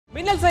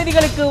மின்னல்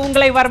செய்திகளுக்கு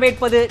உங்களை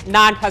வரவேற்பது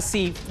நான்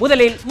ஹசீப்.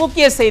 முதலில்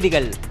முக்கிய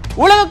செய்திகள்.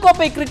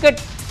 உலகக்கோப்பை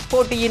கிரிக்கெட்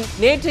போட்டியின்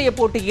நேற்றைய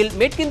போட்டியில்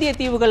மேற்கிந்திய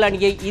தீவுகள்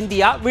அணியை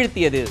இந்தியா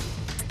வீழ்த்தியது.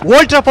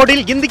 ஓல்ட்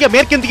ட்ராஃபோர்டில் இந்திய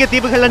மேற்கிந்திய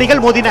தீவுகள்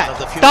அணிகள் மோதின.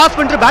 டாஸ்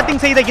வென்று பேட்டிங்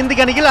செய்த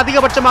இந்திய அணியில்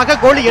அதிகபட்சமாக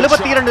கோலி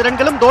 72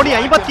 ரன்களும் தோனி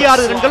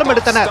 56 ரன்களும்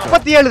எடுத்தனர்.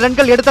 37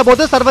 ரன்கள்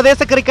எடுத்தபோது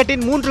சர்வதேச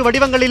கிரிக்கெட்டின் 3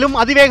 வடிவங்களிலும்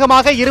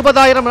அதிவேகமாக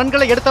 20,000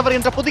 ரன்களை எடுத்தவர்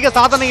என்ற புதிய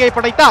சாதனையை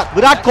படைத்தார்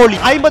விராட் கோலி.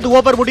 50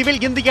 ஓவர் முடிவில்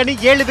இந்திய அணி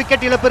 7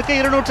 விக்கெட் இழப்பிற்கு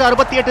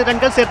 268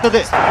 ரன்கள்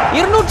சேர்த்தது.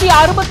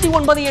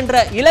 269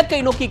 என்ற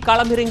இலக்கை நோக்கி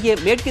களமிறங்கிய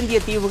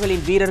மேற்கிந்திய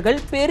தீவுகளின் வீரர்கள்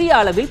பெரிய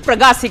அளவில்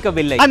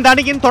பிரகாசிக்கவில்லை. அந்த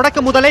அணியின்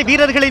தொடக்க முதலே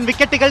வீரர்களின்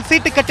விக்கெட்டுகள்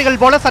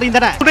சீட்டுக்கட்டுகள் போல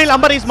சரிந்தன.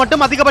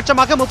 மட்டும்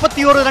அதிகபட்சமாக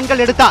 31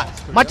 ரன்கள் எடுத்தார்.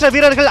 மற்ற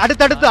வீரர்கள்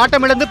அடுத்தடுத்து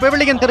ஆட்டமிழந்து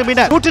பெவிலியன்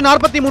திரும்பினர்.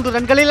 143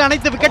 ரன்களில்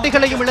அனைத்து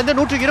விக்கெட்டுகளையும் இழந்து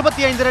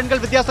 125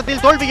 ரன்கள்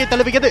வித்தியாசத்தில் தோல்வியை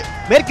தழுவியது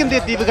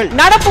மேற்கிந்திய தீவுகள்.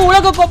 நடப்பு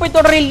உலகக்கோப்பை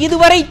தொடரில்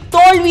இதுவரை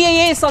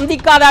தோல்வியையே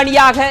சந்திக்காத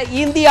அணியாக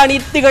இந்திய அணி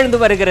திகழ்ந்து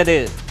வருகிறது.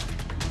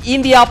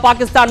 இந்தியா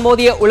பாகிஸ்தான்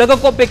மோதிய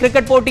உலகக்கோப்பை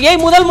கிரிக்கெட் போட்டியை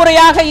முதல்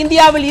முறையாக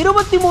இந்தியாவில்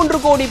 23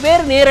 கோடி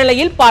பேர்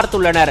நேரலையில்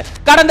பார்த்துள்ளனர்.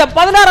 கடந்த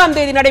 16ஆம்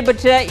தேதி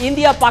நடைபெற்ற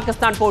இந்தியா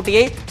பாகிஸ்தான்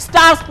போட்டியை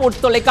ஸ்டார்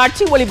ஸ்போர்ட்ஸ்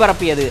தொலைக்காட்சி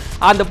ஒளிபரப்பியது.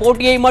 அந்த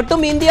போட்டியை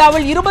மட்டும்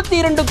இந்தியாவில்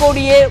 22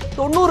 கோடியே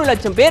 90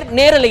 லட்சம் பேர்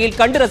நேரலையில்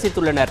கண்டு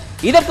ரசித்துள்ளனர்.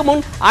 இதற்கு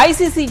முன்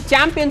ஐசிசி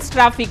சாம்பியன்ஸ்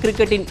டிராபி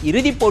கிரிக்கெட்டின்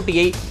இறுதிப்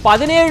போட்டியை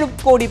 17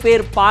 கோடி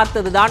பேர்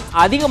பார்த்ததுதான்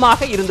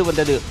அதிகமாக இருந்து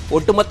வந்தது.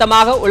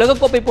 ஒட்டுமொத்தமாக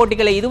உலகக்கோப்பை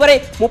போட்டிகளை இதுவரை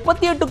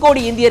 38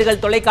 கோடி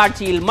இந்தியர்கள்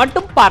தொலைக்காட்சியில்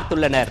மட்டும்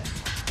பார்த்துள்ளனர்.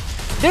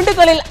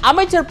 திண்டுக்கல்லில்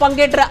அமைச்சர்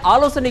பங்கேற்ற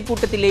ஆலோசனை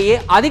கூட்டத்திலேயே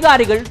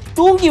அதிகாரிகள்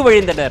தூங்கி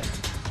விழுந்தனர்.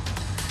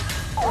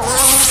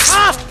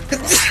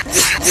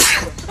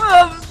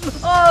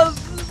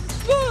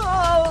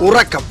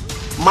 உறக்கம்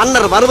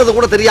மன்னர் வருவது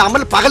கூட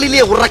தெரியாமல்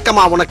பகலிலே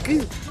உறக்கமா உனக்கு?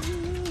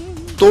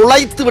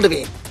 துளைத்து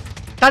விடுவேன்.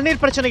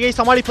 தண்ணீர் பிரச்சனையை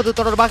சமாளிப்பது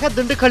தொடர்பாக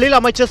திண்டுக்கல்லில்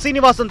அமைச்சர்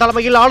சீனிவாசன்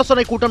தலைமையில்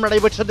ஆலோசனை கூட்டம்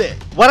நடைபெற்றது.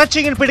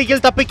 வறட்சியின்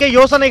பிடியில் தப்பிக்க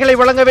யோசனைகளை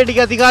வழங்க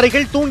வேண்டிய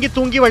அதிகாரிகள்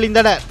தூங்கி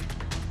வழிந்தனர்.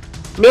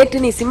 நேற்று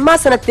நீ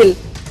சிம்மாசனத்தில்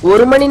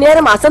 1 மணி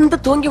நேரம் அசந்து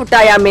தூங்கி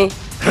விட்டாயாமே,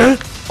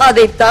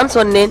 அதைத்தான்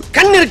சொன்னேன்.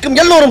 கண்ணிருக்கும்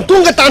எல்லோரும்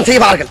தூங்கத்தான்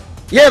செய்வார்கள்.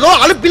 ஏதோ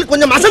அலுப்பில்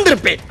கொஞ்சம்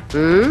அசந்திருப்பேன்.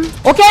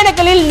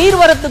 ஒகேனக்கலில்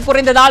நீர்வரத்து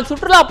குறைந்ததால்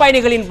சுற்றுலா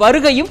பயணிகளின்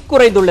வருகையும்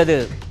குறைந்துள்ளது.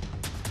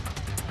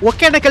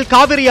 ஒகேனக்கல்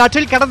காவிரி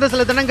ஆற்றில் கடந்த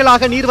சில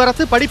தினங்களாக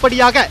நீர்வரத்து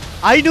படிப்படியாக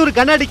 500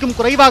 கன அடிக்கும்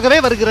குறைவாகவே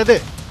வருகிறது.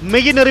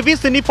 மெயினருவி,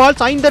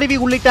 சினிபால்ஸ், ஐந்தருவி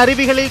உள்ளிட்ட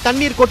அருவிகளில்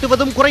தண்ணீர்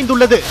கொட்டுவதும்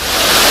குறைந்துள்ளது.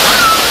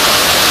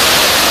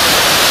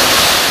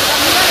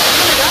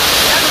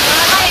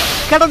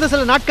 கடந்த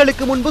சில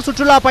நாட்களுக்கு முன்பு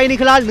சுற்றுலா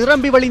பயணிகளால்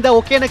நிரம்பி வழிந்த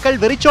ஒகேனக்கல்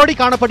வெறிச்சோடி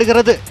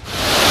காணப்படுகிறது.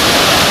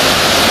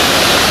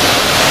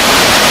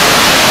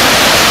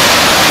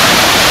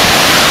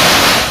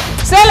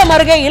 சேலம்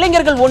அருகே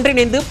இளைஞர்கள்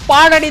ஒன்றிணைந்து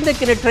பாழடைந்த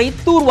கிணற்றை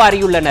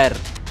தூர்வாரியுள்ளனர்.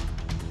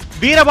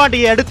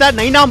 வீரபாண்டியை அடுத்த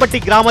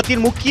நைனாம்பட்டி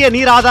கிராமத்தின் முக்கிய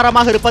நீர்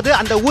ஆதாரமாக இருப்பது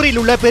அந்த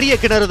ஊரில் உள்ள பெரிய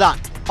கிணறுதான்.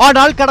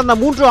 ஆனால் கடந்த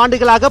 3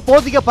 ஆண்டுகளாக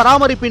போதிய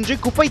பராமரிப்பின்றி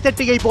குப்பை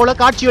தட்டியை போல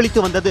காட்சியளித்து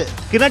வந்தது.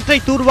 கிணற்றை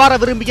தூர்வார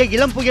விரும்பிய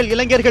இளம் புயல்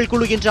இளைஞர்கள்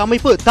குழு என்ற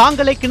அமைப்பு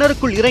தாங்களே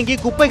கிணறுக்குள் இறங்கி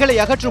குப்பைகளை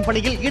அகற்றும்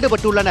பணியில்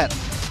ஈடுபட்டுள்ளனர்.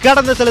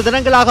 கடந்த சில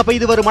தினங்களாக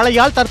பெய்து வரும்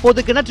மழையால் தற்போது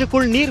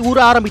கிணற்றுக்குள் நீர் ஊற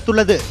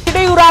ஆரம்பித்துள்ளது.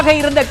 இடையூறாக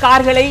இருந்த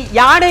கார்களை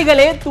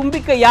யானைகளே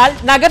தும்பிக்கையால்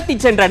நகர்த்தி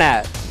சென்றன.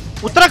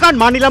 உத்தரகாண்ட்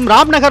மாநிலம்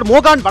ராம்நகர்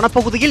மோகான்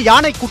வனப்பகுதியில்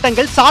யானை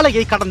கூட்டங்கள்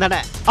சாலையை கடந்தன.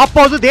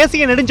 அப்போது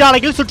தேசிய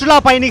நெடுஞ்சாலையில் சுற்றுலா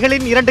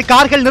பயணிகளின் 2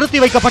 கார்கள் நிறுத்தி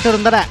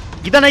வைக்கப்பட்டிருந்தன.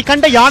 இதனை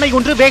கண்ட யானை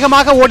ஒன்று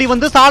வேகமாக ஓடி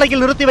வந்து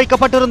சாலையில் நிறுத்தி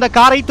வைக்கப்பட்டிருந்த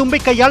காரை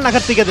தும்பிக்கையால்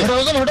நகர்த்தியது.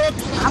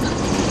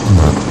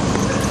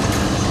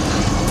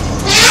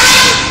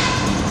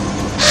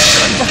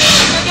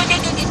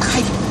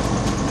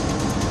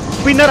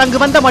 பின்னர் அங்கு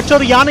வந்த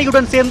மற்றொரு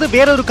யானையுடன் சேர்ந்து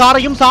வேறொரு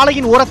காரையும்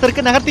சாலையின்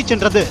ஓரத்திற்கு நகர்த்தி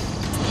சென்றது.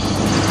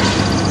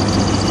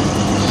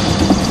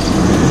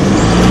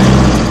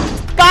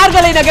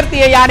 கார்களை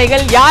நகர்த்திய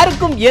யானைகள்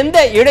யாருக்கும் எந்த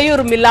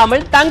இடையூறும்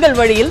இல்லாமல் தங்கள்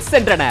வழியில்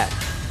சென்றன.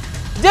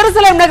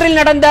 ஜெருசலேம் நகரில்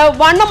நடந்த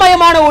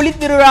வண்ணமயமான ஒளி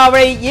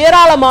திருவிழாவை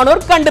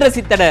ஏராளமானோர் கண்டு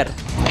ரசித்தனர்.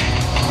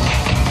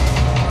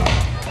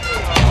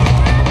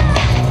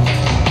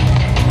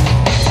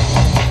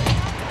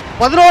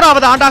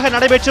 பதினோராவது ஆண்டாக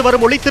நடைபெற்று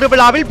வரும் ஒளி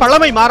திருவிழாவில்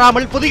பழமை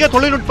மாறாமல் புதிய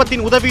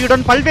தொழில்நுட்பத்தின்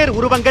உதவியுடன் பல்வேறு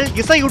உருவங்கள்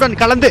இசையுடன்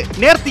கலந்து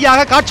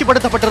நேர்த்தியாக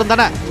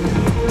காட்சிப்படுத்தப்பட்டிருந்தன.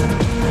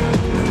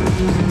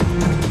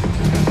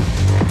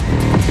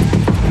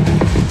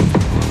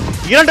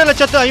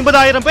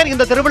 $2,50,000 பேர்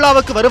இந்த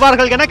திருவிழாவுக்கு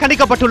வருவார்கள் என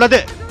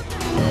கணிக்கப்பட்டுள்ளது.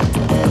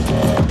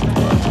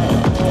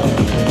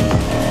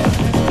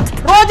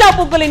 ரோஜா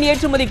பூக்களின்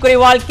ஏற்றுமதி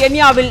குறைவால்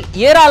கென்யாவில்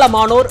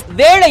ஏராளமானோர்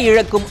வேலை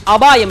இழக்கும்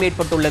அபாயம்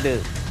ஏற்பட்டுள்ளது.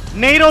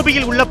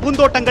 நைரோபியில் உள்ள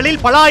பூந்தோட்டங்களில்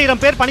பல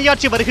ஆயிரம் பேர்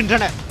பணியாற்றி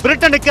வருகின்றனர்.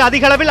 பிரிட்டனுக்கு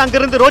அதிக அளவில்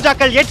அங்கிருந்து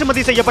ரோஜாக்கள்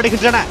ஏற்றுமதி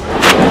செய்யப்படுகின்றன.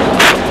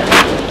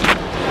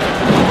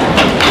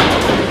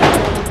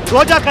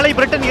 ரோஜாக்களை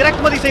பிரிட்டன்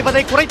இறக்குமதி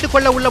செய்வதை குறைத்துக்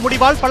கொள்ள உள்ள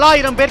முடிவால் பல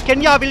ஆயிரம் பேர்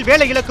கென்யாவில்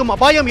வேலை இழக்கும்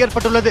அபாயம்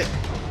ஏற்பட்டுள்ளது.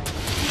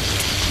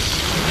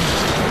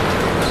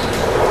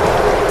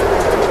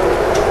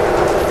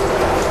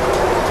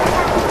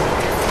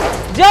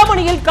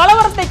 ஜெர்மனியில்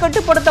கலவரத்தை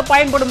கட்டுப்படுத்த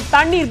பயன்படும்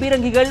தண்ணீர்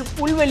பீரங்கிகள்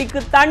புல்வெளிக்கு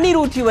தண்ணீர்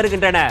ஊற்றி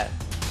வருகின்றன.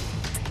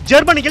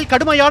 ஜெர்மனியில்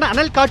கடுமையான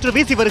அனல் காற்று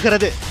வீசி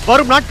வருகிறது.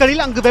 வரும்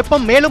நாட்களில் அங்கு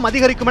வெப்பம் மேலும்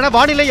அதிகரிக்கும் என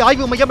வானிலை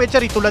ஆய்வு மையம்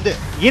எச்சரித்துள்ளது.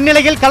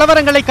 இந்நிலையில்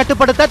கலவரங்களை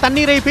கட்டுப்படுத்த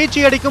தண்ணீரை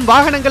பீச்சி அடிக்கும்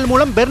வாகனங்கள்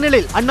மூலம்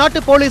பெர்லினில்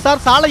அந்நாட்டு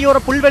போலீசார் சாலையோர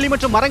புல்வெளி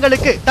மற்றும்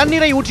மரங்களுக்கு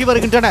தண்ணீரை ஊற்றி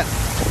வருகின்றனர்.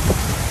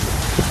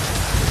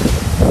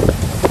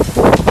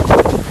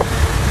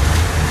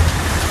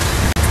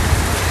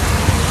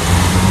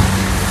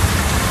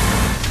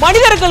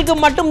 மனிதர்களுக்கு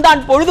மட்டும்தான்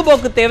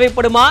பொழுதுபோக்கு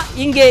தேவைப்படுமா?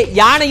 இங்கே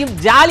யானையும்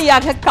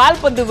ஜாலியாக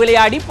கால்பந்து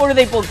விளையாடி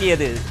பொழுதை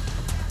போக்கியது.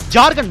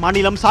 ஜார்க்கண்ட்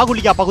மாநிலம்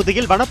சாகுலியா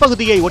பகுதியில்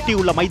வனப்பகுதியை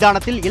ஒட்டியுள்ள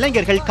மைதானத்தில்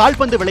இளைஞர்கள்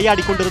கால்பந்து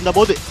விளையாடி கொண்டிருந்த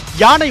போது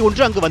யானை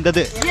ஒன்று அங்கு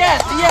வந்தது.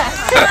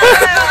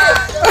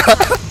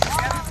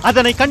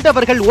 அதனை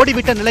கண்டவர்கள்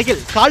ஓடிவிட்ட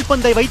நிலையில்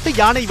கால்பந்தை வைத்து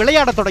யானை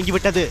விளையாட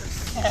தொடங்கிவிட்டது.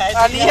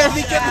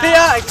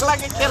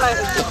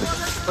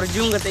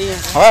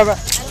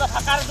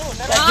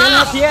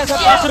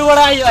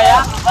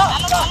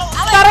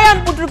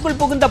 கரையான் புற்றுக்குள்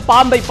புகுந்த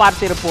பாம்பை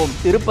பார்த்திருப்போம்.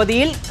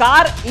 திருப்பதியில்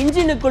கார்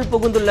இன்ஜினுக்குள்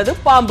புகுந்துள்ளது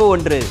பாம்பு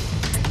ஒன்று.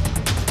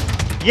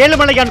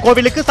 ஏழுமலையான்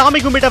கோவிலுக்கு சாமி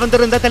கும்பிட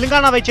வந்திருந்த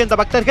தெலுங்கானாவைச் சேர்ந்த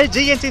பக்தர்கள்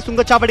ஜிஎன்சி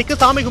சுங்கச்சாவடிக்கு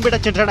சாமி கும்பிட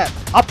சென்றனர்.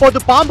 அப்போது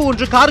பாம்பு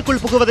ஒன்று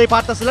காருக்குள் புகுவதை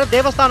பார்த்த சிலர்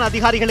தேவஸ்தான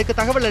அதிகாரிகளுக்கு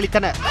தகவல்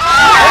அளித்தனர்.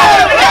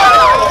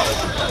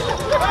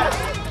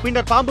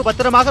 பின்னர் பாம்பு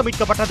பத்திரமாக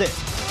மீட்கப்பட்டது.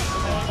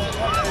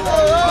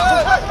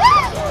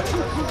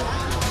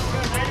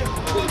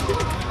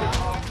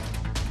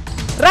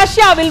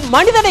 ரஷ்யாவில்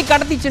மனிதனை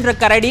கடத்தி சென்ற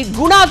கரடி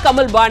குணா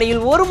கமல்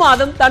பாணியில் 1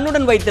 மாதம்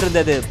தன்னுடன்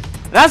வைத்திருந்தது.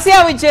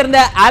 ரஷ்யாவைச் சேர்ந்த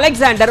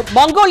அலெக்சாண்டர்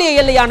மங்கோலிய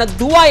எல்லையான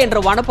துவா என்ற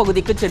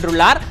வனப்பகுதிக்கு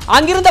சென்றுள்ளார்.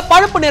 அங்கிருந்த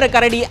பழுப்பு நிற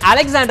கரடி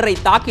அலெக்சாண்டரை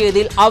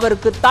தாக்கியதில்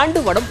அவருக்கு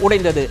தண்டுவடம்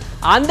உடைந்தது.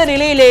 அந்த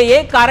நிலையிலேயே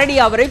கரடி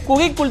அவரை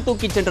குகைக்குள்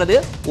தூக்கி சென்றது.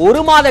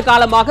 1 மாத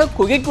காலமாக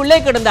குகைக்குள்ளே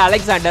கிடந்த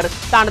அலெக்சாண்டர்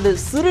தனது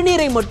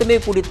சிறுநீரை மட்டுமே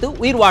குடித்து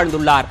உயிர்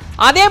வாழ்ந்துள்ளார்.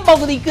 அதே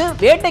பகுதிக்கு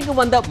வேட்டைக்கு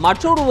வந்த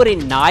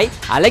மற்றொருவரின் நாய்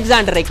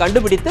அலெக்சாண்டரை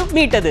கண்டுபிடித்து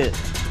மீட்டது.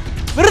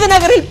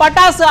 விருதுநகரில்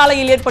பட்டாசு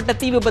ஆலையில் ஏற்பட்ட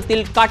தீ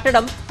விபத்தில்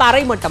கட்டடம்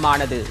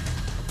தரைமட்டமானது.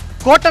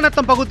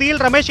 கோட்டநத்தம்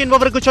பகுதியில் ரமேஷ்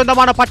என்பவருக்கு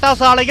சொந்தமான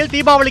பட்டாசு ஆலையில்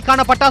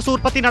தீபாவளிக்கான பட்டாசு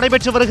உற்பத்தி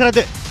நடைபெற்று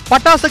வருகிறது.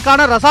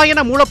 பட்டாசுக்கான ரசாயன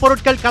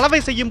மூலப்பொருட்கள் கலவை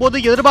செய்யும் போது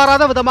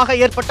எதிர்பாராத விதமாக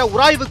ஏற்பட்ட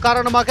உராய்வு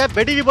காரணமாக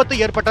வெடி விபத்து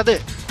ஏற்பட்டது.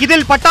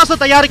 இதில் பட்டாசு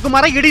தயாரிக்கும்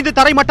அறை இடிந்து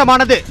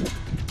தரைமட்டமானது.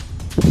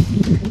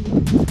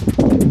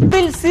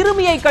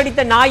 சிறுமியை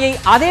கடித்த நாயை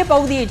அதே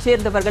பகுதியைச்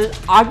சேர்ந்தவர்கள்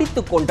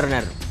அடித்துக்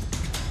கொன்றனர்.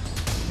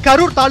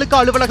 கரூர் தாலுகா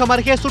அலுவலகம்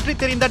அருகே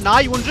சுற்றித் திரிந்த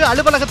நாய் ஒன்று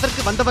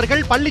அலுவலகத்திற்கு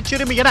வந்தவர்கள் பள்ளி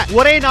சிறுமி என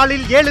ஒரே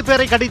நாளில் 7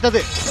 பேரை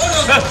கடித்தது.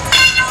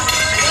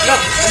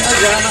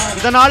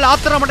 இதனால்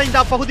ஆத்திரமடைந்த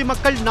அப்பகுதி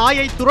மக்கள்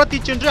நாயை துரத்தி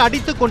சென்று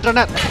அடித்துக்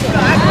கொன்றனர்.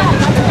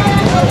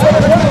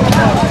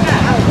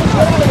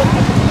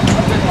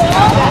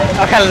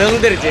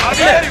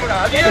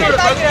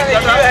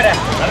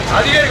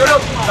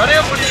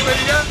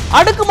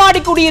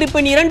 அடுக்குமாடி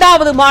குடியிருப்பின்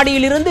 2வது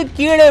மாடியில் இருந்து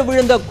கீழே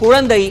விழுந்த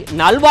குழந்தை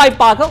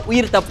நல்வாய்ப்பாக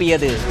உயிர்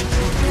தப்பியது.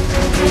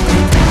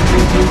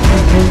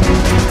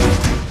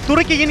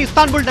 துருக்கியின்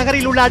இஸ்தான்புல்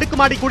நகரில் உள்ள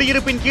அடுக்குமாடி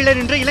குடியிருப்பின் கீழே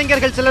நின்று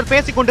இளைஞர்கள் சிலர்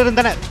பேசிக்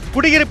கொண்டிருந்தனர்.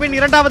 குடியிருப்பின்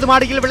 2வது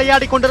மாடியில்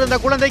விளையாடிக் கொண்டிருந்த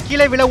குழந்தை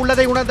கீழே விழ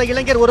உள்ளதை உணர்ந்த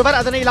இளைஞர் ஒருவர்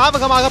அதனை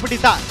லாவகமாக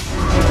பிடித்தார்.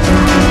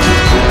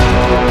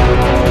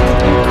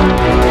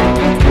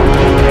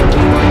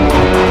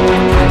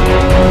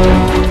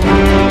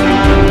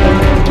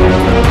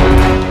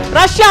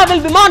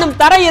 ரஷ்யாவில் விமானம்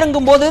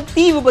தரையிறங்கும் போது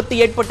தீ விபத்து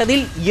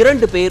ஏற்பட்டதில்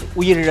 2 பேர்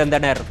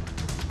உயிரிழந்தனர்.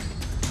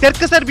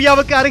 தெற்கு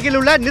செர்பியாவுக்கு அருகில்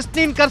உள்ள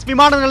நிஸ்னின் கர்ஸ்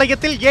விமான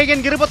நிலையத்தில்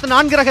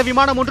AN-24 ரக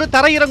விமானம் ஒன்று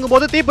தரையிறங்கும்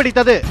போது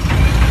தீப்பிடித்தது.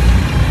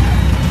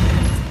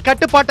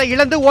 கட்டுப்பாட்டை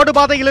இழந்து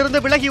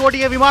ஓடுபாதையிலிருந்து விலகி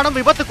ஓடிய விமானம்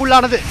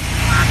விபத்துக்குள்ளானது.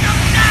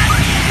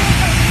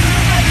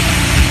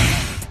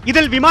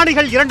 இதில்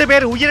விமானிகள் 2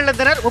 பேர்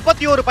உயிரிழந்தனர்.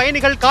 31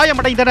 பயணிகள்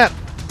காயமடைந்தனர்.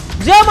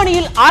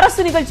 ஜெர்மனியில்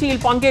அரசு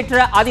நிகழ்ச்சியில் பங்கேற்ற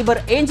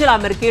அதிபர் ஏஞ்சலா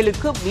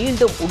மெர்க்கேலுக்கு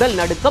மீண்டும் உடல்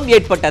நடுக்கம்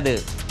ஏற்பட்டது.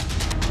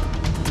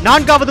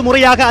 4வது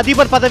முறையாக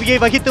அதிபர் பதவியை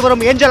வகித்து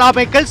வரும் ஏஞ்சலா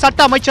மெர்க்கல் சட்ட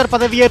அமைச்சர்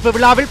பதவியேற்பு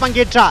விழாவில்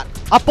பங்கேற்றார்.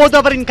 அப்போது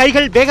அவரின்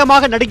கைகள்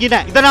வேகமாக நடுங்கின.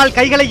 இதனால்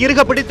கைகளை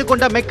இறுக பிடித்துக்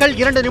கொண்ட மெர்க்கல்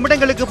 2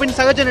 நிமிடங்களுக்கு பின்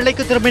சகஜ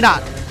நிலைக்கு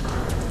திரும்பினார்.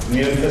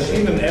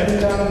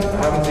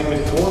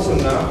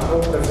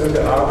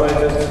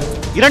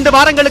 2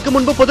 வாரங்களுக்கு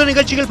முன்பு பொது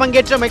நிகழ்ச்சியில்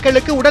பங்கேற்ற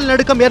மெர்க்கலுக்கு உடல்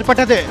நடுக்கம்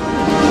ஏற்பட்டது.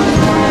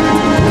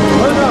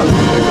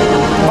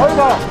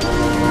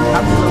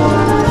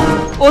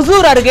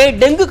 ஒசூர் அருகே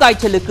டெங்கு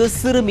காய்ச்சலுக்கு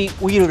சிறுமி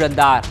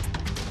உயிரிழந்தார்.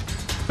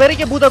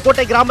 பெரிய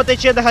பூதக்கோட்டை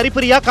கிராமத்தைச் சேர்ந்த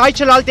ஹரிப்பிரியா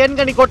காய்ச்சலால்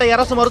தேன்கனிக்கோட்டை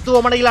அரசு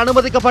மருத்துவமனையில்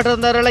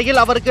அனுமதிக்கப்பட்டிருந்த நிலையில்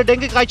அவருக்கு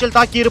டெங்கு காய்ச்சல்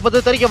தாக்கியிருப்பது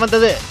தெரிய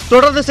வந்தது.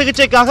 தொடர்ந்து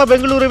சிகிச்சைக்காக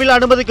பெங்களூருவில்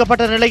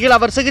அனுமதிக்கப்பட்ட நிலையில்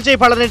அவர் சிகிச்சை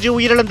பலனின்றி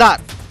உயிரிழந்தார்.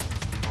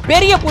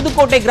 பெரிய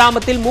புதுக்கோட்டை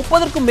கிராமத்தில்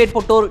 30க்கும்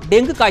மேற்பட்டோர்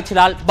டெங்கு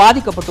காய்ச்சலால்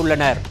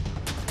பாதிக்கப்பட்டுள்ளனர்.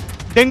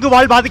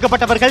 டெங்குவால்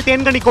பாதிக்கப்பட்டவர்கள்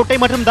தேன்கனிக்கோட்டை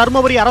மற்றும்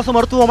தருமபுரி அரசு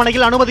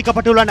மருத்துவமனையில்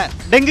அனுமதிக்கப்பட்டுள்ளனர்.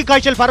 டெங்கு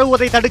காய்ச்சல்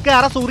பரவுவதை தடுக்க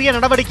அரசு உரிய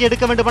நடவடிக்கை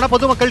எடுக்க வேண்டும் என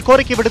பொதுமக்கள்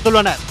கோரிக்கை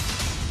விடுத்துள்ளனர்.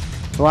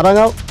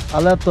 வராங்க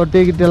எல்லாம் தொட்டி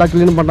கிட்ட எல்லாம்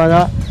கிளீன் பண்ணுறாங்க,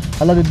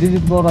 எல்லாம்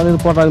டிஜிட்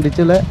போடுறாங்க,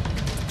 டிச்சில்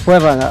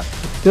போயிடுறாங்க.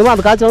 திரும்ப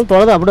அந்த காய்ச்சல்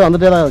தொடர்ந்து அப்படியே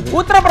வந்துட்டே தான் இருக்கு.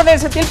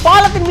 உத்தரப்பிரதேசத்தில்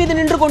பாலத்தின் மீது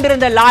நின்று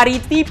கொண்டிருந்த லாரி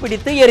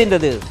தீப்பிடித்து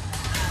எரிந்தது.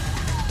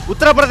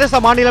 உத்தரப்பிரதேச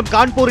மாநிலம்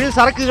கான்பூரில்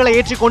சரக்குகளை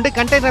ஏற்றிக்கொண்டு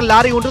கண்டெய்னர்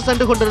லாரி ஒன்று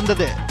சென்று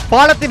கொண்டிருந்தது.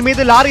 பாலத்தின்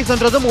மீது லாரி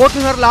சென்றதும்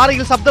ஓட்டுநர்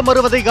லாரியில் சப்தம்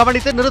வருவதை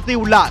கவனித்து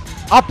நிறுத்தியுள்ளார்.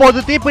 அப்போது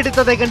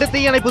தீப்பிடித்ததை கண்டு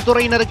தீயணைப்பு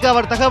துறையினருக்கு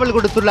அவர் தகவல்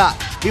கொடுத்துள்ளார்.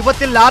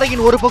 விபத்தில்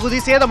லாரியின் ஒரு பகுதி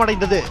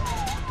சேதமடைந்தது.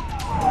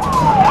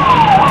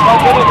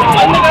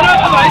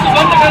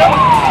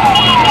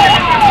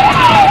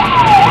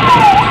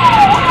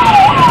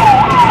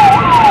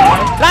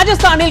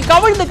 ராஜஸ்தானில்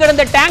கவிழ்ந்து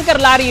கிடந்த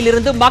டேங்கர் லாரியில்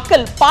இருந்து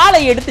மக்கள்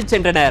பாலை எடுத்துச்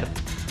சென்றனர்.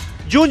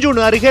 ஜூன்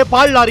அருகே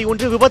பால் லாரி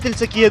ஒன்று விபத்தில்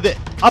சிக்கியது.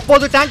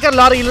 அப்போது டேங்கர்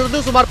லாரியிலிருந்து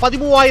சுமார்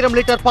 13,000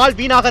 லிட்டர் பால்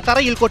வீணாக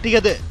தரையில்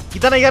கொட்டியது.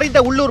 இதனை அறிந்த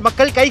உள்ளூர்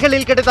மக்கள்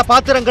கைகளில் கிடைத்த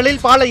பாத்திரங்களில்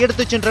பாலை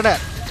எடுத்துச்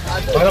சென்றனர்.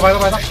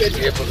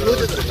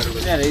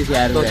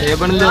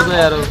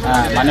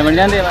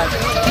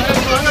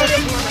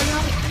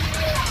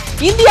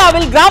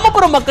 இந்தியாவில்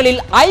கிராமப்புற மக்களில்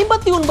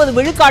 59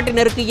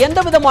 விழுக்காட்டினருக்கு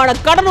எந்தவிதமான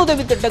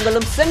கடனுதவி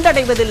திட்டங்களும்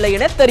சென்றடைவதில்லை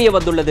என தெரிய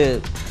வந்துள்ளது.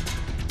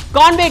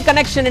 கான்வே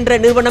கனெக்ஷன் என்ற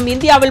நிறுவனம்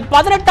இந்தியாவில்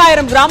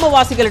 18,000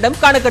 கிராமவாசிகளிடம்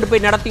கணக்கெடுப்பை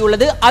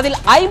நடத்தியுள்ளது. அதில்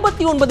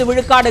 59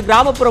 விழுக்காடு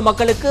கிராமப்புற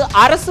மக்களுக்கு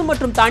அரசு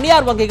மற்றும்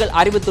தனியார் வங்கிகள்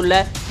அறிவித்துள்ள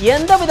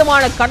எந்த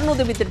விதமான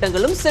கடனுதவி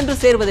திட்டங்களும் சென்று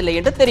சேர்வதில்லை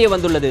என்று தெரிய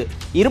வந்துள்ளது.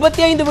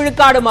 25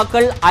 விழுக்காடு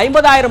மக்கள்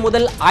 50,000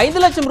 முதல்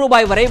 5 லட்சம்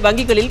ரூபாய் வரை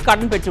வங்கிகளில்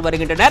கடன் பெற்று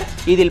வருகின்றனர்.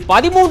 இதில்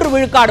 13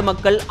 விழுக்காடு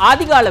மக்கள்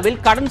அதிக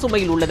அளவில் கடன்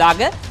சுமையில்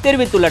உள்ளதாக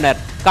தெரிவித்துள்ளனர்.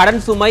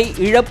 கடன் சுமை,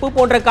 இழப்பு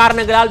போன்ற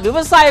காரணங்களால்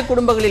விவசாய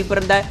குடும்பங்களில்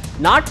பிறந்த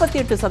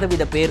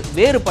 48% பேர்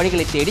வேறு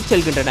பணிகளை தேடி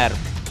செல்கின்றனர்.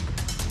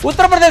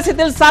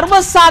 உத்தரப்பிரதேசத்தில்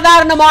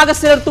சர்வசாதாரணமாக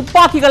சிலர்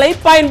துப்பாக்கிகளை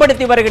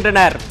பயன்படுத்தி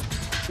வருகின்றனர்.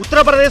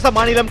 உத்தரப்பிரதேச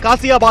மாநிலம்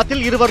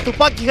காசியாபாத்தில் இருவர்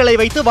துப்பாக்கிகளை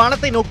வைத்து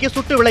வானத்தை நோக்கி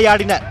சுட்டு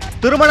விளையாடினர்.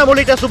 திருமணம்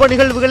உள்ளிட்ட சுப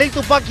நிகழ்வுகளில்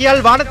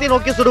துப்பாக்கியால் வானத்தை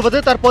நோக்கி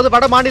சுடுவது தற்போது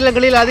வட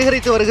மாநிலங்களில்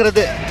அதிகரித்து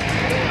வருகிறது.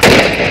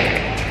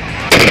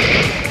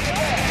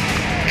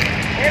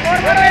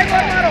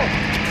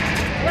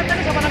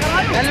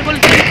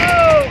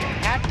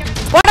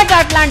 வடக்கு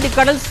அட்லாண்டிக்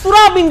கடல்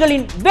சுறா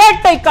மீன்களின்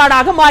வேட்டை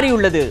காடாக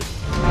மாறியுள்ளது.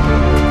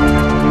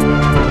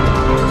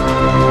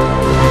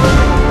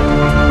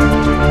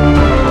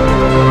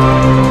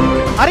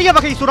 அரிய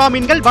வகை சுறா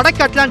மீன்கள்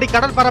வடக்கு அட்லாண்டிக்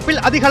கடற்பரப்பில்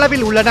அதிக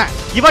அளவில் உள்ளன.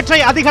 இவற்றை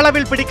அதிக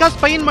அளவில் பிடிக்க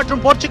ஸ்பெயின்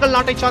மற்றும் போர்ச்சுகல்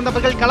நாட்டை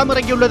சார்ந்தவர்கள்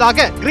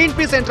களமிறங்கியுள்ளதாக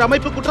கிரீன்பீஸ் என்ற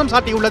அமைப்பு குற்றம்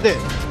சாட்டியுள்ளது.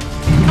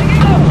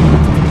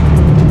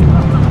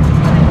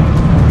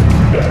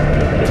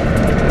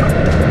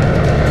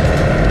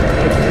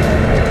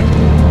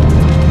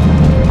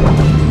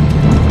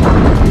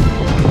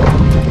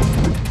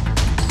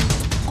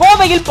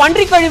 கோவையில்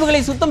பன்றி கழிவுகளை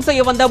சுத்தம்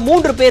செய்ய வந்த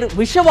 3 பேர்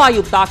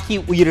விஷவாயு தாக்கி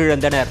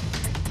உயிரிழந்தனர்.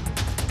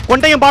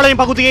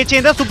 கொண்டையம்பாளையம் பகுதியைச்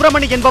சேர்ந்த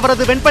சுப்பிரமணி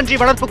என்பவரது வெண்பன்றி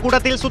வளர்ப்பு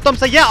கூடத்தில் சுத்தம்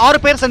செய்ய 6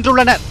 பேர்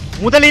சென்றுள்ளனர்.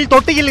 முதலில்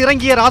தொட்டியில்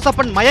இறங்கிய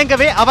ராசப்பன்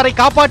மயங்கவே அவரை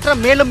காப்பாற்ற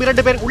மேலும்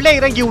 2 பேர் உள்ளே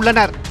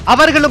இறங்கியுள்ளனர்.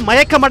 அவர்களும்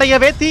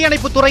மயக்கமடையவே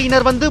தீயணைப்பு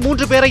துறையினர் வந்து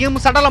 3 பேரையும்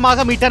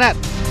சடலமாக மீட்டனர்.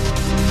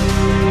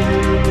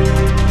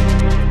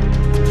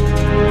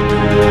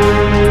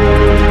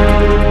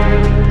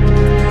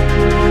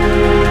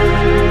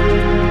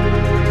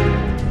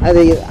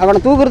 அது அவனை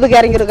தூக்குறதுக்கு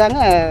இறங்கியிருக்காங்க.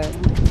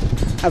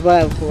 அப்போ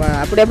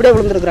அப்படியே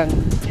விழுந்துருக்குறாங்க.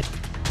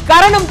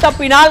 கரணம்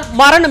தப்பினால்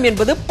மரணம்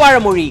என்பது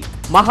பழமொழி.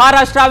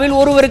 மகாராஷ்டிராவில்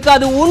ஒருவருக்கு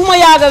அது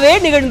உண்மையாகவே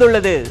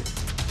நிகழ்ந்துள்ளது.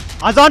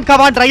 அசான்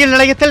கவான் ரயில்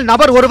நிலையத்தில்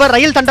நபர் ஒருவர்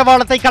ரயில்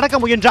தண்டவாளத்தை கடக்க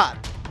முயன்றார்.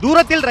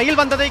 தூரத்தில் ரயில்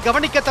வந்ததை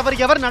கவனிக்க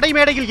தவறியவர்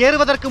நடைமேடையில்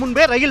ஏறுவதற்கு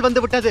முன்பே ரயில்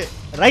வந்துவிட்டது.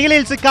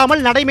 ரயிலில்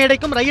சிக்காமல்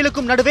நடைமேடைக்கும்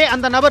ரயிலுக்கும் நடுவே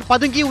அந்த நபர்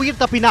பதுங்கி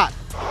உயிர் தப்பினார்.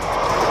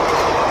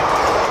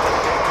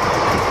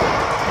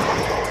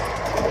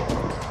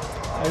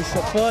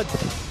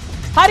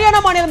 ஹரியானா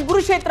மாநிலம்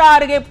குருஷேத்ரா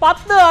அருகே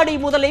 10 அடி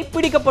முதலை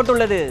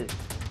பிடிக்கப்பட்டுள்ளது.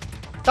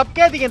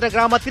 தப்கேதி என்ற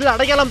கிராமத்தில்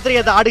அடையாளம்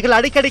தெரியாத ஆடுகள்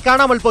அடிக்கடி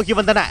காணாமல் போகி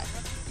வந்தன.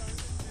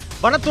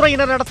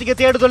 வனத்துறையினர் நடத்திய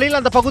தேடுதலில்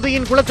அந்த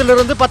பகுதியின்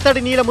குளத்திலிருந்து 10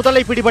 அடி நீள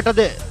முதலை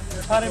பிடிபட்டது.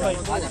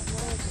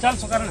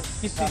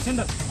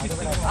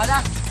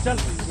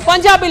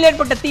 பஞ்சாபில்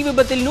ஏற்பட்ட தீ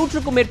விபத்தில்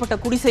 100க்கும் மேற்பட்ட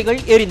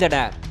குடிசைகள் எரிந்தன.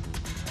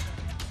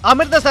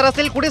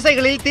 அமிர்தசரஸில்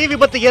குடிசைகளில் தீ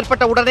விபத்து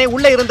ஏற்பட்ட உடனே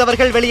உள்ளே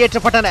இருந்தவர்கள்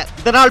வெளியேற்றப்பட்டனர்.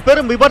 இதனால்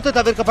பெரும் விபத்து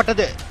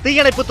தவிர்க்கப்பட்டது.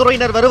 தீயணைப்பு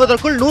துறையினர்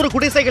வருவதற்குள் 100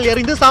 குடிசைகள்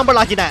எரிந்து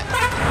சாம்பலாகின.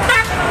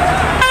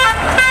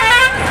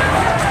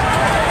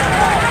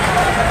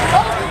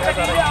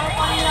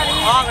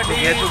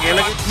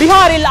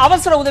 பீகாரில்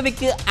அவசர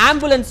உதவிக்கு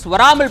ஆம்புலன்ஸ்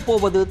வராமல்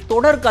போவது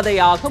தொடர்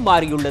கதையாக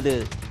மாறியுள்ளது.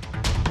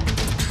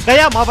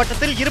 கயா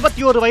மாவட்டத்தில்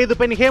 21 வயது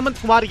பெண்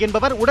ஹேமந்த் குமார்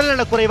என்பவர்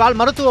உடல்நலக் குறைவால்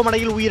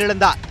மருத்துவமனையில்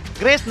உயிரிழந்தார்.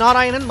 கிரேஸ்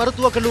நாராயணன்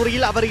மருத்துவக்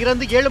கல்லூரியில் அவர்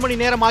இறந்து 7 மணி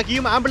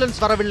நேரமாகியும்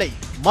ஆம்புலன்ஸ் வரவில்லை.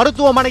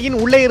 மருத்துவமனையின்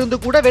உள்ளே இருந்து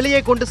கூட வெளியே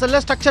கொண்டு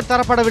செல்ல ஸ்ட்ரக்சர்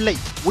தரப்படவில்லை.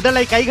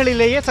 உடலை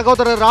கைகளிலேயே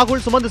சகோதரர்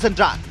ராகுல் சுமந்து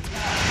சென்றார்.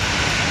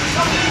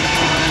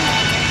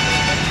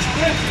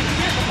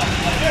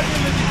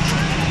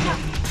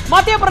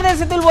 மத்திய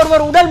பிரதேசத்தில்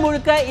ஒருவர் உடல்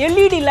முழுக்க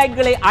LED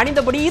லைட்களை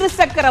அணிந்தபடி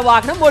இருசக்கர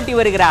வாகனம் ஓட்டி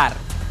வருகிறார்.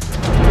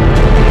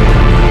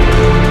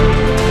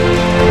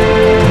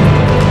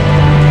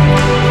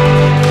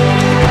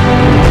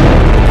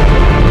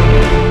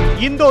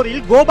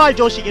 இந்தோரில் கோபால்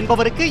ஜோஷி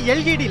என்பவருக்கு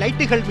LED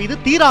லைட்டுகள் மீது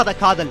தீராத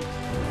காதல்.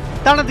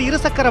 தனது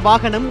இருசக்கர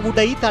வாகனம்,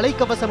 உடை,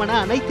 தலைக்கவசம் என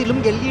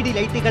அனைத்திலும் LED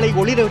லைட்டுகளை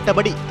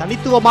ஒளிரவிட்டபடி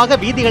தனித்துவமாக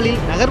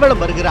வீதிகளில்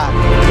நகர்வலம் வருகிறார்.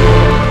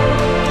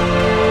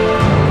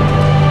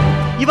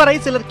 இவரை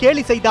சிலர்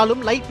கேலி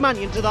செய்தாலும் லைட்மேன்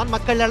என்றுதான்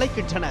மக்கள்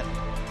அழைக்கின்றனர்.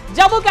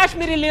 ஜம்மு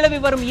காஷ்மீரில் நிலவி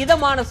வரும்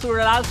இதமான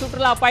சூழலால்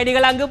சுற்றுலா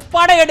பயணிகள் அங்கு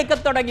படையெடுக்க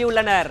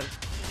தொடங்கியுள்ளனர்.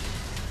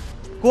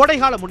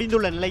 கோடைகாலம்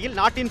முடிந்துள்ள நிலையில்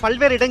நாட்டின்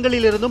பல்வேறு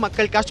இடங்களில் இருந்து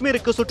மக்கள்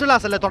காஷ்மீருக்கு சுற்றுலா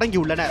செல்ல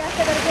தொடங்கியுள்ளனர்.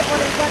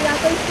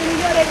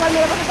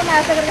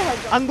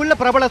 அங்குள்ள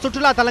பிரபல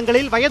சுற்றுலா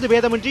தலங்களில் வயது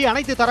பேதமின்றி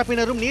அனைத்து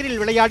தரப்பினரும்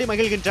நீரில் விளையாடி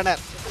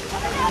மகிழ்கின்றனர்.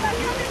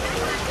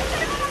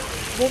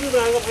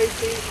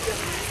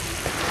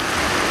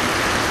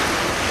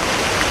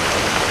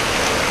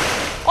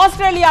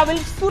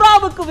 ஆஸ்திரேலியாவில்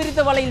சுறாவுக்கு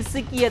விரித்த வலையில்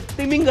சிக்கிய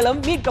திமிங்கலம்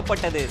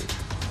மீட்கப்பட்டது.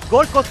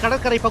 கோல்ட் கோஸ்ட்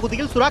கடற்கரை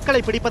பகுதியில்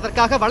சுறாக்களை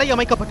பிடிப்பதற்காக வலை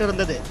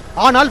அமைக்கப்பட்டிருந்தது.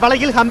 ஆனால்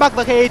வலையில் ஹம்பாக்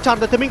வகையை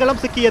சார்ந்த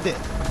திமிங்கலம் சிக்கியது.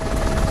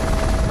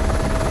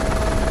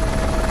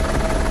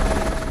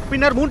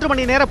 பின்னர் 3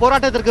 மணி நேர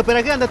போராட்டத்திற்கு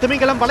பிறகு அந்த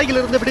திமிங்கலம்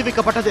வலையிலிருந்து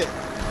விடுவிக்கப்பட்டது.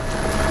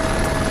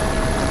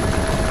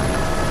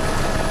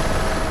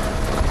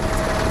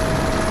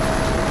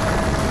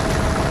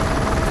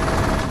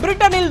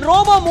 பிரிட்டனில்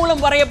ரோபோ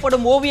மூலம்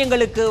வரையப்படும்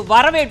ஓவியங்களுக்கு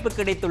வரவேற்பு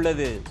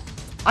கிடைத்துள்ளது.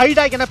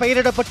 ஐடா என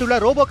பெயரிடப்பட்டுள்ள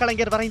ரோபோ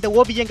கலைஞர் வரைந்த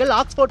ஓவியங்கள்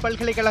ஆக்ஸ்போர்ட்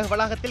பல்கலைக்கழக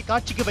வளாகத்தில்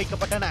காட்சிக்கு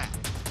வைக்கப்பட்டன.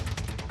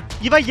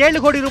 இவை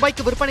 7 கோடி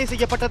ரூபாய்க்கு விற்பனை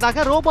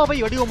செய்யப்பட்டதாக ரோபோவை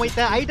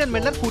வடிவமைத்த ஐடன்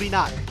மெல்லர்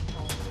கூறினார்.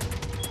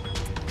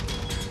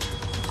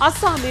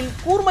 அஸ்ஸாமில்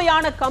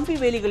கூர்மையான கம்பி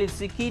வேலிகளில்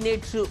சிக்கி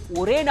நேற்று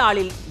ஒரே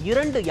நாளில்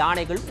 2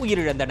 யானைகள்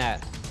உயிரிழந்தன.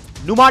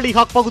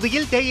 நுமாலிஹாக்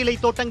பகுதியில் தேயிலை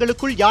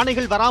தோட்டங்களுக்குள்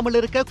யானைகள் வராமல்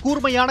இருக்க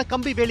கூர்மையான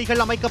கம்பி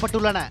வேலிகள்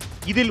அமைக்கப்பட்டுள்ளன.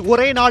 இதில்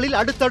ஒரே நாளில்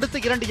அடுத்தடுத்து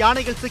 2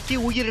 யானைகள் சிக்கி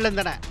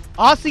உயிரிழந்தன.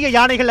 ஆசிய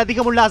யானைகள்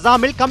அதிகமுள்ள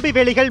அசாமில் கம்பி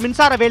வேலிகள்,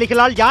 மின்சார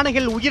வேலிகளால்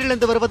யானைகள்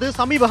உயிரிழந்து வருவது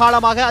சமீப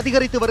காலமாக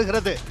அதிகரித்து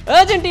வருகிறது.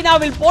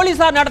 அர்ஜென்டினாவில்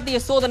போலீசார் நடத்திய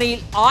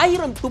சோதனையில்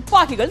 1000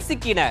 துப்பாக்கிகள்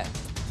சிக்கின.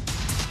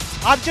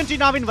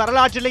 அர்ஜென்டினாவின்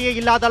வரலாற்றிலேயே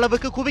இல்லாத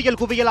அளவுக்கு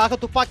குவியலாக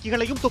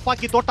துப்பாக்கிகளையும்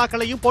துப்பாக்கி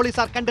தோட்டாக்களையும்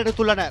போலீசார்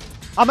கண்டெடுத்துள்ளனர்.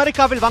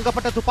 அமெரிக்காவில்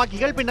வாங்கப்பட்ட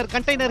துப்பாக்கிகள் பின்னர்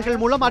கண்டெய்னர்கள்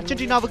மூலம்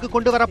அர்ஜென்டினாவுக்கு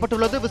கொண்டு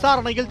வரப்பட்டுள்ளது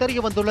விசாரணையில்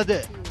தெரிய வந்துள்ளது.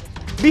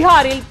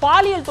 பீகாரில்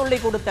பாலியல் தொல்லை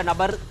கொடுத்த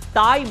நபர்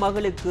தாய்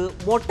மகளுக்கு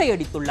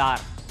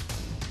மொட்டையடித்துள்ளார்.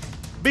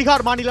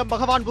 பீகார் மாநிலம்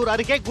பகவான்பூர்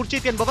அருகே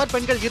குர்ஜித் என்பவர்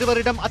பெண்கள்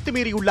 2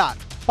 அத்துமீறியுள்ளார்.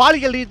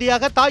 பாலியல்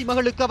ரீதியாக தாய்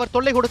மகளுக்கு அவர்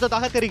தொல்லை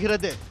கொடுத்ததாக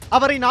தெரிகிறது.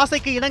 அவரின்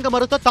ஆசைக்கு இணங்க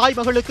மறுத்த தாய்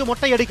மகளுக்கு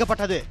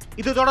மொட்டையடிக்கப்பட்டது.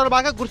 இது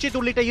தொடர்பாக குர்ஜித்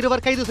உள்ளிட்ட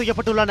 2 கைது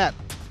செய்யப்பட்டுள்ளனர்.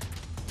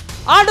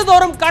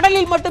 ஆண்டுதோறும்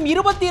கடலில் மட்டும்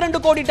 22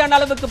 கோடி டன்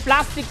அளவுக்கு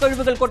பிளாஸ்டிக்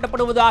கழிவுகள்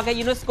கொட்டப்படுவதாக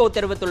யுனெஸ்கோ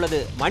தெரிவித்துள்ளது.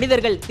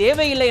 மனிதர்கள்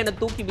தேவையில்லை என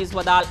தூக்கி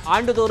வீசுவதால்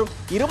ஆண்டுதோறும்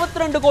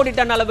 22 கோடி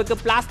டன் அளவுக்கு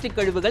பிளாஸ்டிக்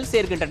கழிவுகள்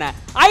சேர்க்கின்றன.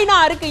 ஐநா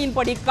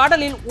அறிக்கையின்படி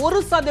கடலில்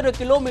 1 சதுர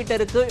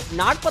கிலோமீட்டருக்கு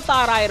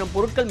 46,000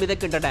 பொருட்கள்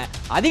மிதக்கின்றன.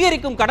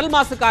 அதிகரிக்கும் கடல்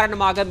மாசு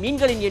காரணமாக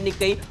மீன்களின்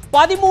எண்ணிக்கை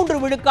 13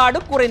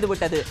 விழுக்காடு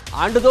குறைந்துவிட்டது.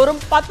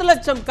 ஆண்டுதோறும் 10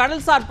 லட்சம்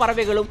கடல்சார்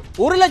பறவைகளும்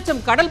 1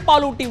 லட்சம் கடல்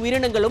பாலூட்டி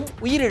உயிரினங்களும்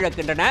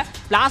உயிரிழக்கின்றன.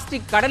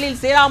 பிளாஸ்டிக்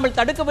கடலில் சேராமல்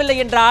தடுக்கவில்லை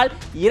என்றால்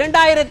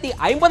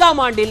 2050ஆம்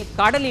ஆண்டில்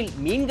கடலில்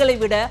மீன்களை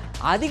விட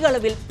அதிக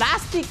அளவில்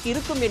பிளாஸ்டிக்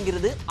இருக்கும்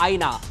என்கிறது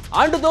ஐநா.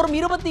 ஆண்டுதோறும்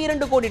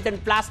 22 கோடி டன்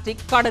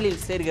பிளாஸ்டிக்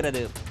கடலில்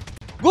சேர்கிறது.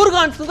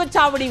 குர்கான்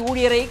சுங்கச்சாவடி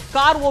ஊழியரை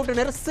கார்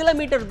ஓட்டுநர் சில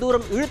மீட்டர்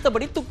தூரம்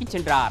இழுத்தபடி தூக்கிச்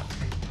சென்றார்.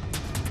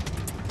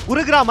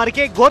 குருகிராம்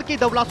அருகே கோர்கி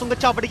தவ்லா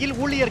சுங்கச்சாவடியில்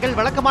ஊழியர்கள்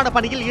வழக்கமான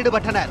பணியில்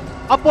ஈடுபட்டனர்.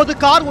 அப்போது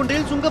கார்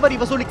ஒன்றில் சுங்கவரி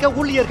வசூலிக்க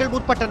ஊழியர்கள்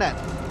முற்பட்டனர்.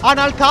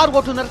 ஆனால் கார்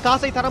ஓட்டுநர்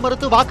காசை தர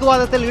மறுத்து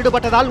வாக்குவாதத்தில்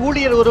ஈடுபட்டதால்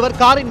ஊழியர் ஒருவர்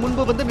காரின்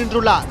முன்பு வந்து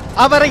நின்றுள்ளார்.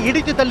 அவரை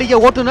இடித்து தள்ளிய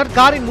ஓட்டுநர்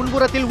காரின்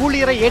முன்புறத்தில்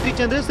ஊழியரை ஏற்றிச்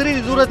சென்று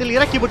சிறிது தூரத்தில்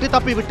இறக்கிவிட்டு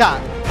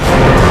தப்பிவிட்டார்.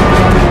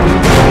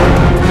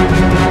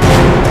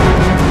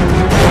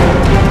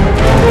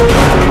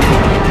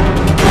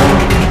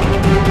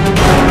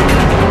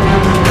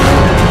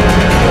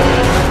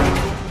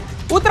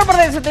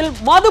 உத்தரப்பிரதேசத்தில்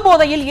மது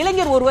போதையில்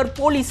இளைஞர் ஒருவர்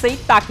போலீஸை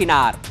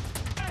தாக்கினார்.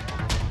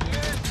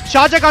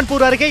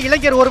 ஷாஜகான்பூர் அருகே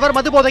இளைஞர் ஒருவர்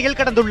மது போதையில்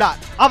கிடந்துள்ளார்.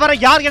 அவரை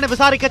யார் என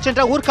விசாரிக்க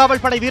சென்ற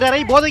ஊர்காவல் படை வீரரை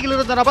போதையில்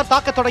இருந்த நபர்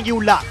தாக்க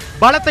தொடங்கியுள்ளார்.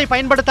 பலத்தை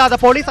பயன்படுத்தாத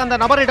போலீஸ் அந்த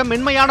நபரிடம்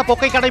மென்மையான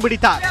போக்கை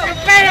கடைபிடித்தார்.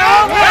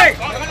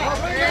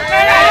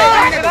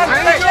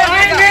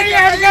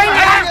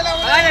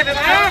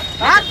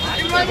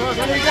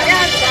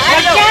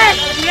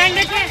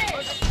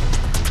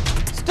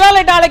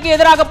 ஸ்டெர்லைட் ஆலைக்கு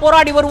எதிராக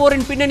போராடி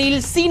வருவோரின்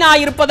பின்னணியில் சீனா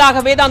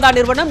இருப்பதாக வேதாந்தா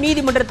நிறுவனம்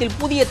நீதிமன்றத்தில்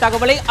புதிய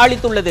தகவலை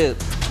அளித்துள்ளது.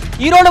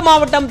 ஈரோடு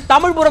மாவட்டம்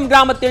தமிழ்புரம்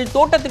கிராமத்தில்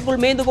தோட்டத்திற்குள்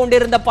மேய்ந்து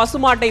கொண்டிருந்த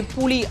பசுமாட்டை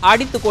புலி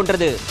அடித்துக்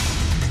கொன்றது.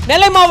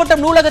 நெல்லை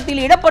மாவட்டம்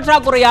நூலகத்தில்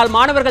இடப்பற்றாக்குறையால்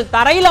மாணவர்கள்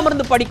தரையில்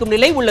அமர்ந்து படிக்கும்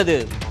நிலை உள்ளது.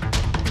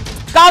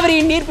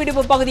 காவிரியின்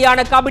நீர்பிடிப்பு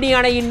பகுதியான கபினி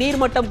அணையின்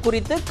நீர்மட்டம்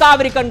குறித்து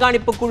காவிரி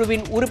கண்காணிப்பு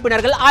குழுவின்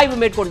உறுப்பினர்கள் ஆய்வு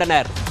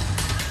மேற்கொண்டனர்.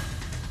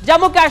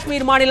 ஜம்மு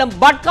காஷ்மீர் மாநிலம்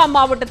பட்காம்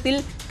மாவட்டத்தில்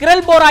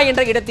கிரல்போரா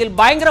என்ற இடத்தில்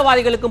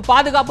பயங்கரவாதிகளுக்கும்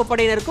பாதுகாப்பு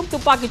படையினருக்கும்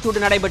துப்பாக்கிச் சூடு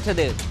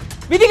நடைபெற்றது.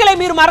 விதிகளை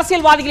மீறும்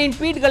அரசியல்வாதிகளின்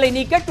ட்வீட்களை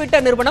நீக்க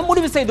ட்விட்டர் நிறுவனம்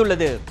முடிவு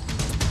செய்துள்ளது.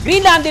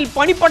 கிரீன்லாந்தில்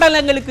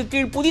பனிப்படலங்களுக்கு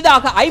கீழ்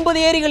புதிதாக 50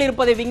 ஏரிகள்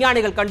இருப்பதை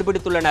விஞ்ஞானிகள்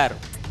கண்டுபிடித்துள்ளனர்.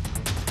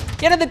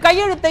 எனது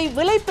கையெழுத்தை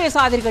விலை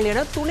பேசாதீர்கள்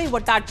என துணை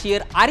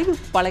வட்டாட்சியர்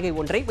அறிவிப்பு பலகை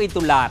ஒன்றை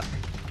வைத்துள்ளார்.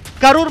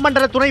 கரூர்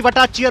மண்டல துணை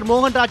வட்டாட்சியர்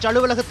மோகன்ராஜ்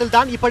அலுவலகத்தில்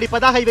தான் இப்படி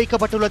பதாகை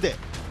வைக்கப்பட்டுள்ளது.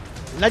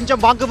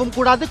 லஞ்சம் வாங்கவும்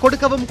கூடாது,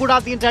 கொடுக்கவும்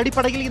கூடாது என்ற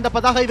அடிப்படையில் இந்த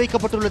பதாகை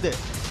வைக்கப்பட்டுள்ளது.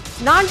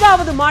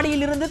 4வது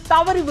மாடியில் இருந்து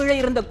தவறி விழ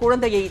இருந்த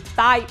குழந்தையை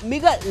தாய்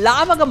மிக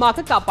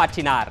லாபகமாக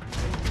காப்பாற்றினார்.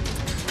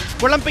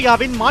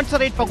 கொலம்பியாவின்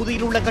மான்சரேட்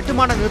பகுதியில் உள்ள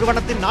கட்டுமான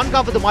நிறுவனத்தின்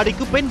 4வது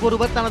மாடிக்கு பெண்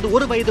ஒருவர் தனது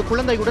 1 வயது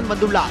குழந்தையுடன்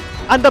வந்துள்ளார்.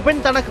 அந்த பெண்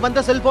தனக்கு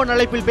வந்த செல்போன்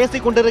அழைப்பில்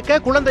பேசிக் கொண்டிருக்க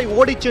குழந்தை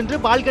ஓடிச் சென்று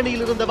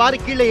பால்கனியில் இருந்தவாறு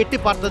கீழே எட்டி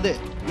பார்த்தது.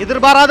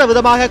 எதிர்பாராத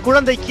விதமாக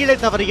குழந்தை கீழே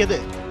தவறியது.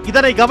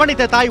 இதனை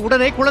கவனித்த தாய்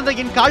உடனே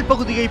குழந்தையின் கால்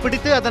பகுதியை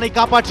பிடித்து அதனை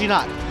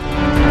காப்பாற்றினார்.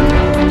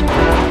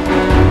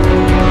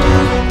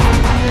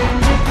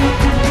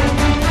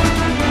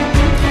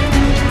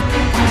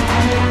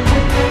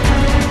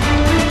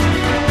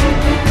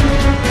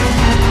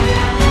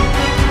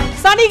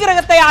 சனி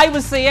கிரகத்தை ஆய்வு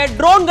செய்ய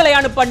ட்ரோன்களை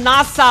அனுப்ப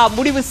நாசா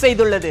முடிவு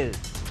செய்துள்ளது.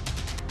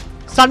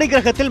 சனி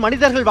கிரகத்தில்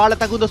மனிதர்கள் வாழ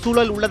தகுந்த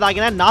சூழல் உள்ளதா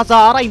என நாசா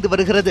ஆராய்ந்து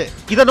வருகிறது.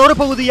 இதன் ஒரு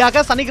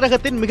பகுதியாக சனி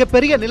கிரகத்தின்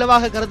மிகப்பெரிய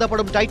நிலவாக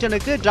கருதப்படும்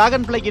டைட்டனுக்கு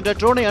டிராகன் பிளை என்ற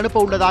ட்ரோனை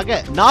அனுப்ப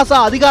உள்ளதாக நாசா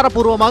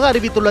அதிகாரப்பூர்வமாக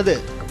அறிவித்துள்ளது.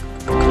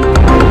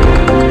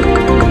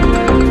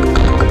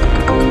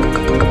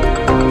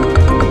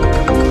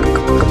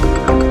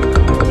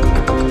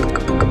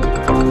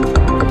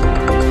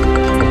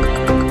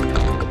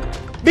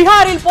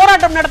 பீகாரில்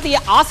போராட்டம் நடத்திய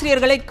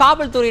ஆசிரியர்களை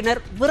காவல்துறையினர்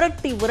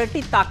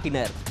விரட்டி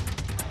தாக்கினர்.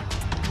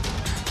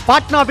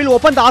 பாட்னாவில்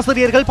ஒப்பந்த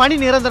ஆசிரியர்கள் பணி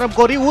நிரந்தரம்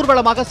கோரி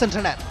ஊர்வலமாக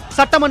சென்றனர்.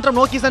 சட்டமன்றம்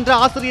நோக்கி சென்ற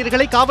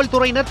ஆசிரியர்களை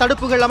காவல்துறையினர்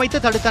தடுப்புகள் அமைத்து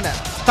தடுத்தனர்.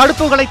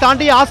 தடுப்புகளை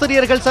தாண்டி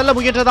ஆசிரியர்கள் செல்ல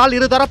முயன்றதால்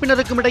இரு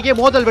தரப்பினருக்கும் இடையே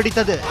மோதல்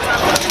வெடித்தது.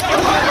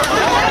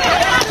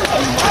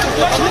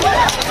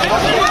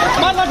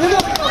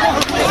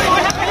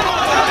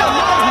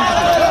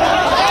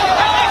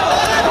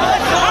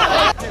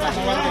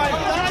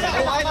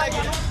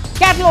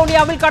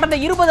 கேட்டலோனியாவில் கடந்த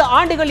 20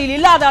 ஆண்டுகளில்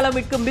இல்லாத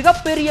அளவிற்கு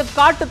மிகப்பெரிய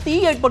காட்டு தீ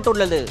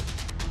ஏற்பட்டுள்ளது.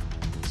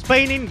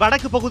 ஸ்பெயினின்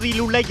வடக்கு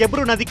பகுதியில் உள்ள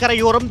எப்ரு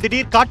நதிக்கரையோரம்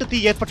திடீர் காட்டு தீ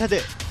ஏற்பட்டது.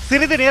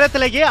 சிறிது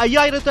நேரத்திலேயே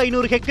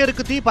 5500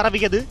 ஹெக்டேருக்கு தீ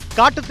பரவியது.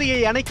 காட்டு தீயை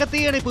அணைக்க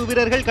தீயணைப்பு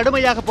வீரர்கள்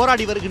கடுமையாக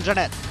போராடி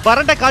வருகின்றனர்.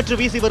 வறண்ட காற்று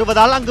வீசி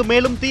வருவதால் அங்கு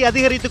மேலும் தீ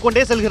அதிகரித்துக்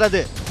கொண்டே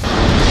செல்கிறது.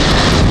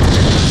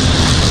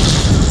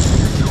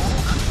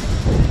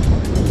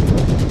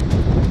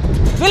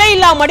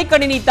 விலையில்லா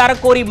மடிக்கணினி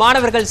தரக்கோரி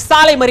மாணவர்கள்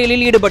சாலை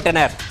மறியலில்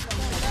ஈடுபட்டனர்.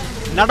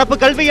 நடப்பு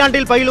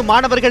கல்வியாண்டில் பயிலும்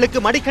மாணவர்களுக்கு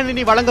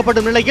மடிக்கணினி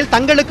வழங்கப்படும் நிலையில்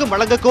தங்களுக்கும்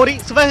வழங்க கோரி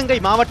சிவகங்கை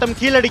மாவட்டம்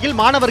கீழடியில்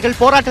மாணவர்கள்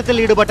போராட்டத்தில்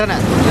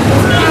ஈடுபட்டனர்.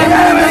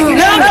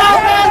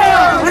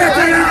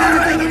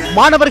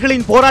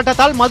 மாணவர்களின்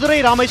போராட்டத்தால் மதுரை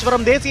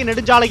ராமேஸ்வரம் தேசிய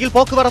நெடுஞ்சாலையில்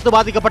போக்குவரத்து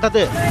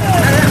பாதிக்கப்பட்டது.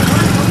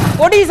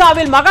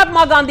 ஒடிசாவில்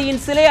மகாத்மா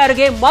காந்தியின் சிலை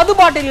அருகே மது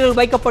பாட்டில்கள்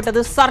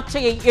வைக்கப்பட்டது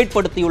சர்ச்சையை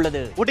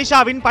ஏற்படுத்தியுள்ளது.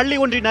 ஒடிசாவின் பள்ளி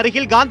ஒன்றின்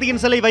அருகில்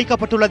காந்தியின் சிலை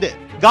வைக்கப்பட்டுள்ளது.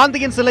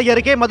 காந்தியின் சிலை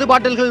அருகே மது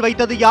பாட்டில்கள்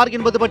வைத்தது யார்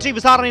என்பது பற்றி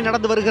விசாரணை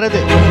நடந்து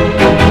வருகிறது.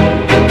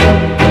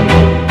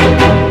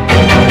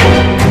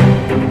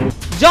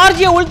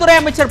 ஜார்ஜிய உள்துறை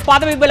அமைச்சர்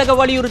பதவி விலக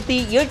வலியுறுத்தி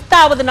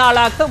 8வது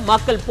நாளாக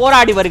மக்கள்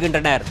போராடி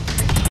வருகின்றனர்.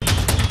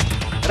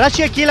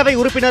 ரஷ்ய கீழவை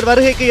உறுப்பினர்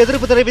வருகைக்கு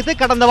எதிர்ப்பு தெரிவித்து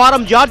கடந்த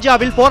வாரம்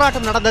ஜார்ஜியாவில்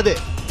போராட்டம் நடந்தது.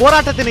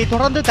 போராட்டத்தினை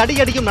தொடர்ந்து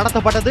தடியடியும்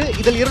நடத்தப்பட்டது.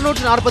 இதில்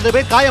 240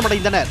 பேர்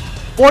காயமடைந்தனர்.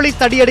 போலீஸ்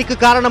தடியடிக்கு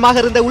காரணமாக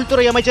இருந்த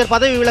உள்துறை அமைச்சர்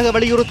பதவி விலக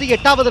வலியுறுத்தி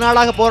 8வது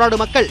நாளாக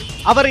போராடும் மக்கள்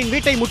அவரின்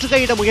வீட்டை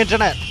முற்றுகையிட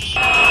முயன்றனர்.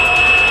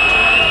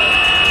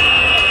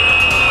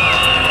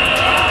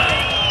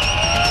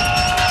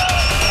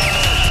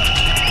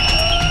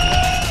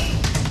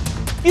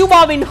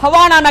 கியூபாவின்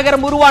ஹவானா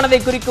நகரம் உருவானதை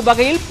குறிக்கும்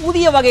வகையில்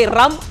புதிய வகை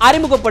ரம்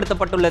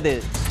அறிமுகப்படுத்தப்பட்டுள்ளது.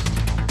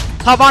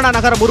 ஹவானா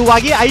நகரம்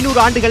உருவாகி 500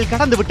 ஆண்டுகள்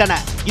கடந்து விட்டன.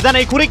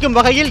 இதனை குறிக்கும்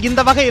வகையில்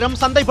இந்த வகை ரம்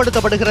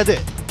சந்தைப்படுத்தப்படுகிறது.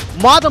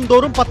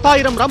 மாதந்தோறும்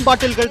 10,000 ரம்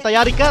பாட்டில்கள்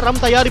தயாரிக்க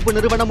ரம் தயாரிப்பு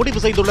நிறுவனம் முடிவு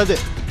செய்துள்ளது.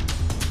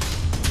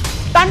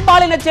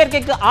 தன்பாலின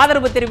சேர்க்கைக்கு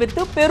ஆதரவு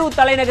தெரிவித்து பெரு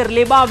தலைநகர்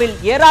லிமாவில்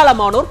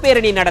ஏராளமானோர்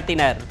பேரணி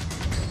நடத்தினர்.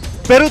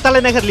 பெரு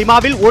தலைநகர்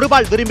லிமாவில்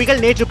ஒருபால்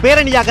விரும்பிகள் நேற்று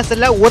பேரணியாக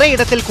செல்ல ஒரே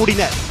இடத்தில்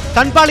கூடினர்.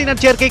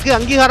 தன்பாலினர் சேர்க்கைக்கு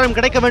அங்கீகாரம்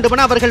கிடைக்க வேண்டும்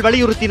என அவர்கள்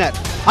வலியுறுத்தினர்.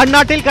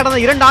 அந்நாட்டில் கடந்த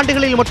 2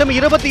 ஆண்டுகளில் மட்டும்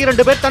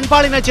 22 பேர்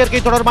தன்பாலினர்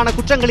சேர்க்கை தொடர்பான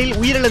குற்றங்களில்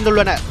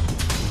உயிரிழந்துள்ளனர்.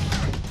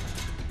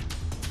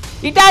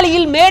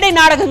 இத்தாலியில் மேடை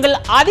நாடகங்கள்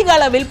அதிக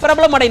அளவில்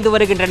பிரபலமடைந்து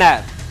வருகின்றன.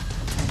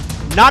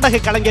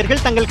 நாடக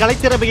கலைஞர்கள் தங்கள்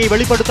கலைத்திறமையை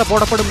வெளிப்படுத்த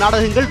போடப்படும்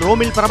நாடகங்கள்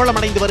ரோமில்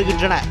பிரபலமடைந்து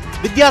வருகின்றன.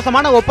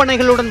 வித்தியாசமான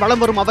ஒப்பனைகளுடன்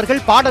வலம் வரும்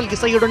அவர்கள் பாடல்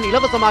இசையுடன்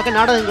இலவசமாக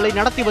நாடகங்களை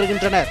நடத்தி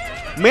வருகின்றனர்.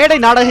 மேடை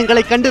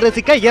நாடகங்களை கண்டு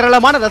ரசிக்க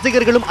ஏராளமான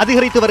ரசிகர்களும்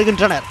அதிகரித்து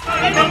வருகின்றனர்.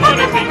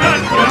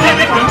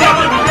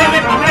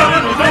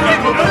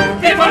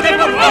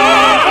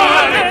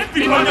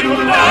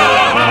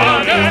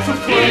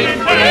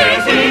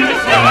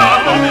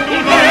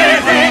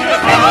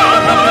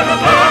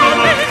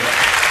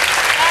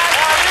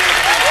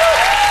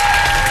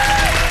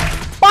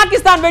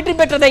 பாகிஸ்தான் வெற்றி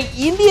பெற்றதை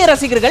இந்திய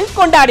ரசிகர்கள்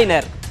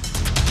கொண்டாடினர்.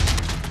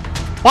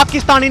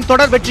 பாகிஸ்தானின்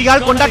தொடர்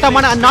வெற்றியால்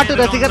கொண்டாட்டமான அந்நாட்டு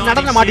ரசிகர்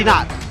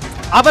நடனமாடினார்.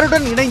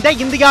 அவருடன் இணைந்த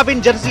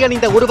இந்தியாவின் ஜெர்சி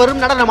அணிந்த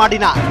ஒருவரும்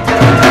நடனமாடினார்.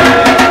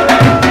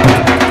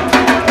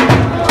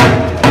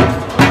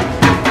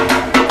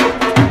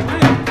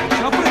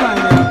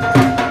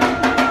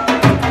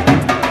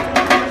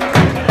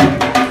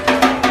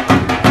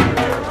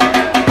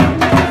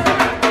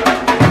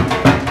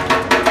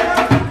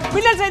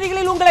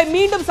 செய்திகளில் உங்களை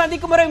மீண்டும்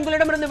சந்திக்கும் வரை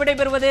உங்களிடமிருந்து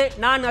விடைபெறுவது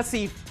நான்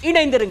அசீப்.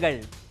 இணைந்திருங்கள்.